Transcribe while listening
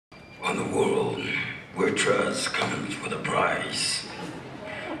on the world where trust comes with a price.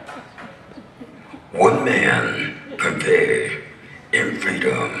 One man prepared in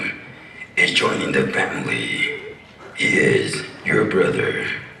freedom is joining the family. He is your brother,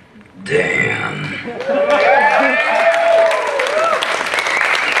 Dan.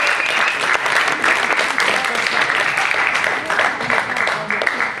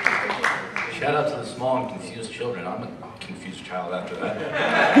 Shout out to the small and confused children. I'm a confused child after that.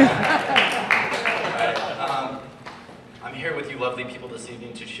 Alright, I'm here with you lovely people this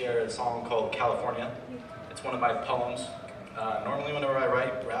evening to share a song called California. It's one of my poems. Normally whenever I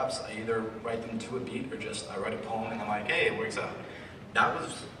write raps, I either write them to a beat or just I write a poem and I'm like, hey, it works out. That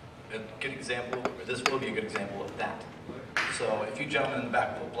was a good example, or this will be a good example of that. So if you gentlemen in the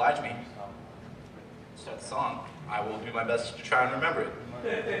back will oblige me, start the song. I will do my best to try and remember it.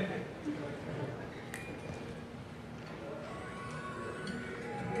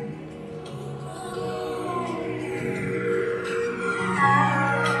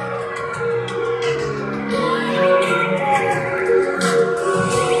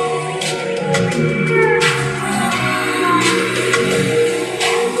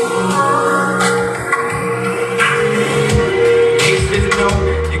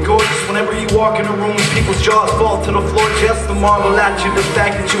 Whenever you walk in a room, people's jaws fall to the floor just to marvel at you. The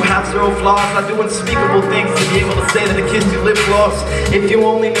fact that you have zero flaws, I do unspeakable things to be able to say that I kissed your lip gloss. If you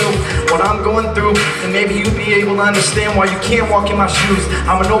only knew what I'm going through, then maybe you'd be able to understand why you can't walk in my shoes.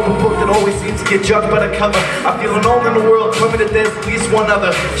 I'm an open book that always seems to get judged by the cover. I feel alone in the world, tell me that there's at least one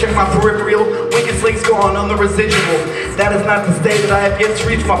other. Check my peripheral, Wicked Slate's gone on the residual. That is not to say that I have yet to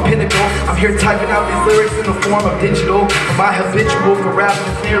reach my pinnacle. I'm here typing out these lyrics in the form of digital. My habitual for rapping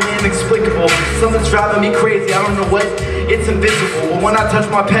is nearly inexplicable. Something's driving me crazy, I don't know what, it's invisible. But when I touch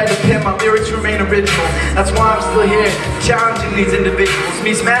my pad to pen, my lyrics remain original. That's why I'm still here, challenging these individuals.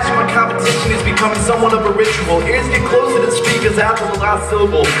 Me smashing my competition is becoming somewhat of a ritual. Ears get closer to speakers after the last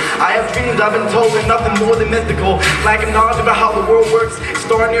syllable. I have dreams I've been told are nothing more than mythical. Lacking knowledge about how the world works, it's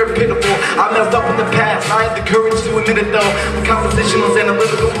darn near pitiful. I messed up in the past, I had the courage to admit it though. My composition was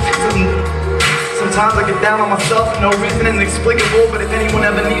analytical. Sometimes I get down on myself for no reason inexplicable, but if anyone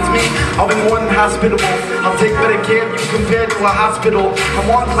ever needs me, I'll be more than hospitable. I'll take better care of you compared to a hospital. I'm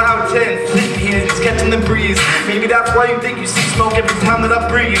on cloud 10, sitting here just catching the breeze. Maybe that's why you think you see smoke every time that I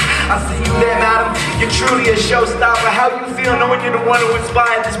breathe. I see you there, madam, you're truly a showstopper. How you feel knowing you're the one who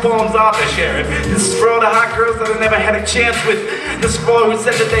inspired this poem's author, Sharon? This is for all the hot girls that I never had a chance with. This is for all who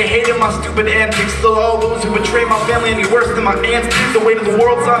said that they hated my stupid antics. Still all those who betrayed my family any worse than my aunts did. The weight of the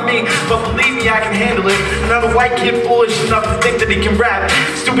world's on me, but believe me, I can handle it. Another white kid foolish enough to think that he can rap.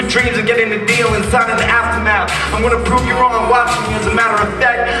 Stupid dreams of getting the deal inside of the aftermath. I'm gonna prove you wrong, watch me as a matter of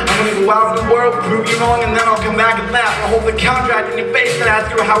fact. I'm gonna go out in the world, prove you wrong, and then I'll come back and laugh. I'll hold the contract in your face and ask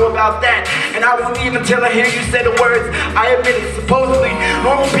you how about that. And I won't even tell I hear you say the words. I admit it, supposedly,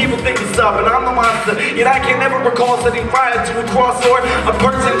 normal people think it's up, and I'm the monster. Yet I can never recall setting fire to a cross or a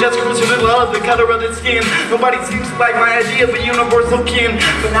person just crucial to love the color of their skin. Nobody seems to like my idea of a universal kin.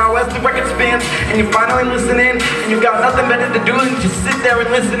 But now as the record spins, and you finally listening, and you got nothing better to do than just sit there and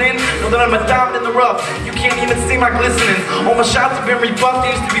listen in. Know that I'm a diamond in the rough, you can't even see my glistening. All my shots have been rebuffed,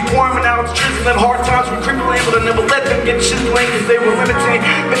 they used to be pouring, but now it's drizzling. Hard times were crippling, but I never let them get chiseling, cause they were limiting,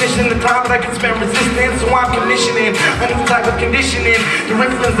 finishing the time that I could spend resisting. So I'm conditioning a new type of conditioning. The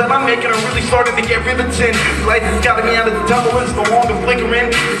ripples that I'm making are really starting to get riveting. Light has got me out of the tunnel, it's no longer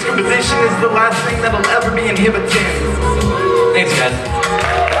flickering. This composition is the last thing that'll ever be inhibiting. Thanks,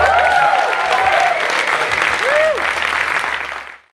 guys.